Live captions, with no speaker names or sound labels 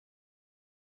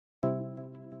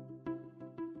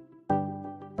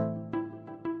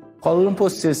Kuala Lumpur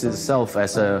sees itself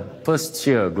as a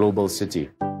first-tier global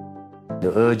city.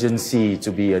 The urgency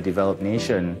to be a developed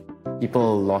nation,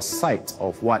 people lost sight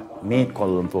of what made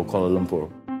Kuala Lumpur Kuala Lumpur.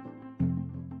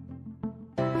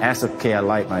 As a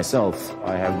KLite myself,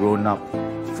 I have grown up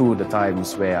through the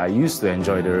times where I used to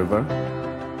enjoy the river.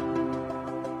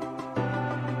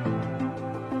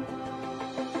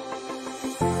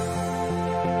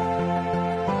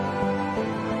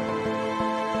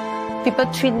 People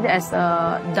treat it as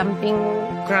a dumping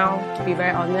ground, to be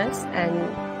very honest, and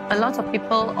a lot of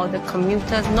people or the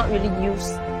commuters not really use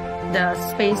the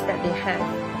space that they have.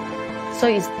 So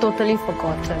it's totally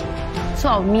forgotten. So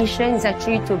our mission is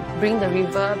actually to bring the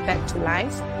river back to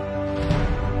life.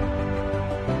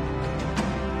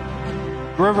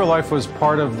 River Life was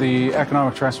part of the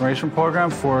economic transformation program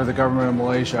for the government of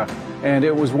Malaysia, and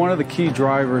it was one of the key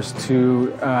drivers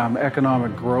to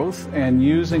economic growth and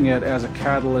using it as a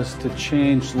catalyst to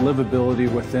change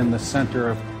livability within the center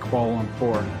of Kuala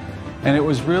Lumpur. And it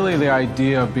was really the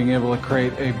idea of being able to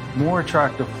create a more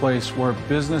attractive place where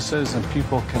businesses and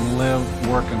people can live,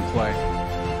 work, and play.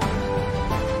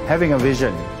 Having a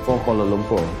vision for Kuala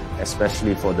Lumpur,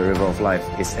 especially for the River of Life,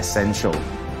 is essential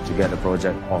to get a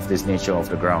project of this nature off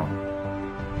the ground.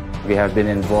 We have been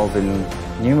involved in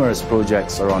numerous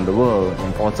projects around the world,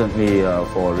 importantly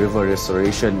for river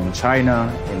restoration in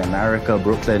China, in America,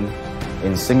 Brooklyn,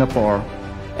 in Singapore.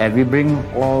 And we bring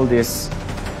all these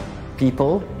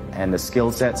people and the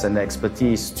skill sets and the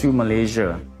expertise to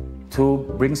Malaysia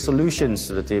to bring solutions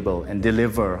to the table and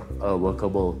deliver a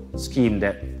workable scheme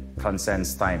that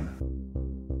transcends time.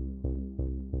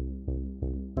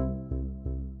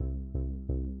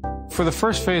 For the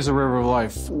first phase of River of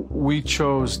Life, we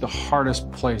chose the hardest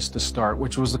place to start,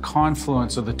 which was the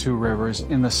confluence of the two rivers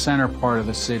in the center part of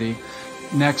the city,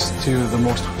 next to the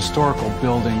most historical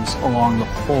buildings along the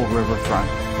whole riverfront.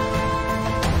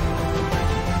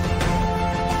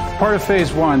 Part of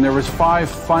phase one, there was 5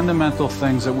 fundamental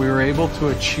things that we were able to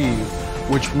achieve,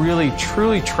 which really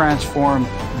truly transformed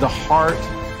the heart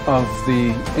of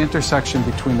the intersection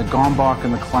between the Gombak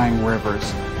and the Klang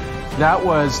rivers. That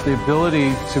was the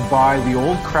ability to buy the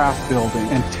old craft building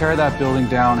and tear that building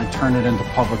down and turn it into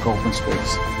public open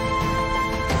space.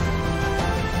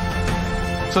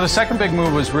 So the second big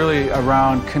move was really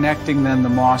around connecting then the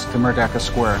mosque to Merdeka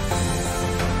Square.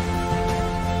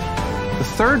 The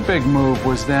third big move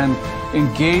was then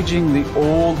engaging the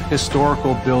old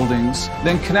historical buildings,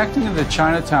 then connecting it to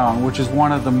Chinatown, which is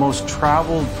one of the most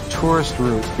traveled tourist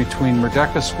routes between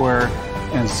Merdeka Square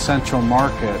and Central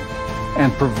Market,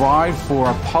 and provide for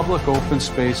a public open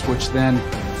space which then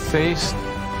faced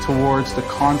towards the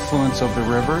confluence of the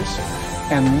rivers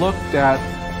and looked at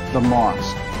the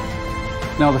mosque.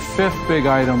 Now the fifth big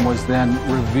item was then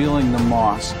revealing the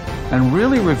mosque, and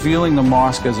really revealing the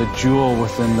mosque as a jewel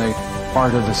within the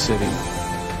heart of the city.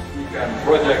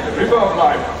 Project River of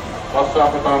Life,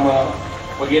 masa pertama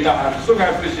penggunaan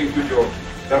Sungai Fishing 7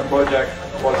 dan projek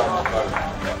Kuala Lumpur.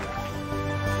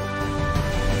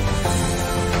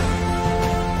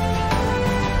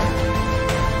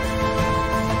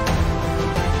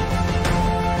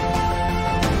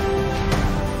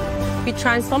 We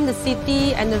transform the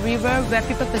city and the river where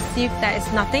people perceive that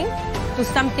it's nothing to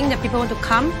something that people want to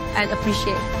come and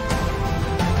appreciate.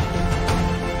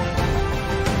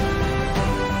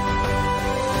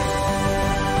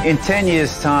 In 10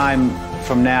 years' time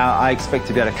from now, I expect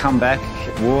to be able to come back,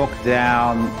 walk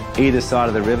down either side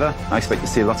of the river. I expect to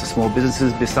see lots of small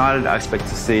businesses beside it. I expect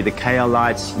to see the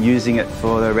KLites using it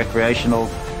for their recreational,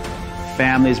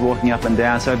 families walking up and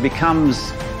down. So it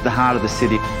becomes the heart of the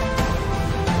city.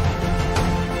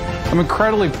 I'm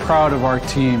incredibly proud of our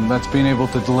team that's been able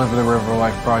to deliver the River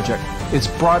Life project. It's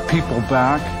brought people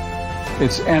back,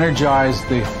 it's energized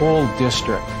the whole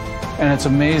district, and it's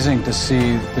amazing to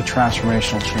see the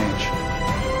transformational change.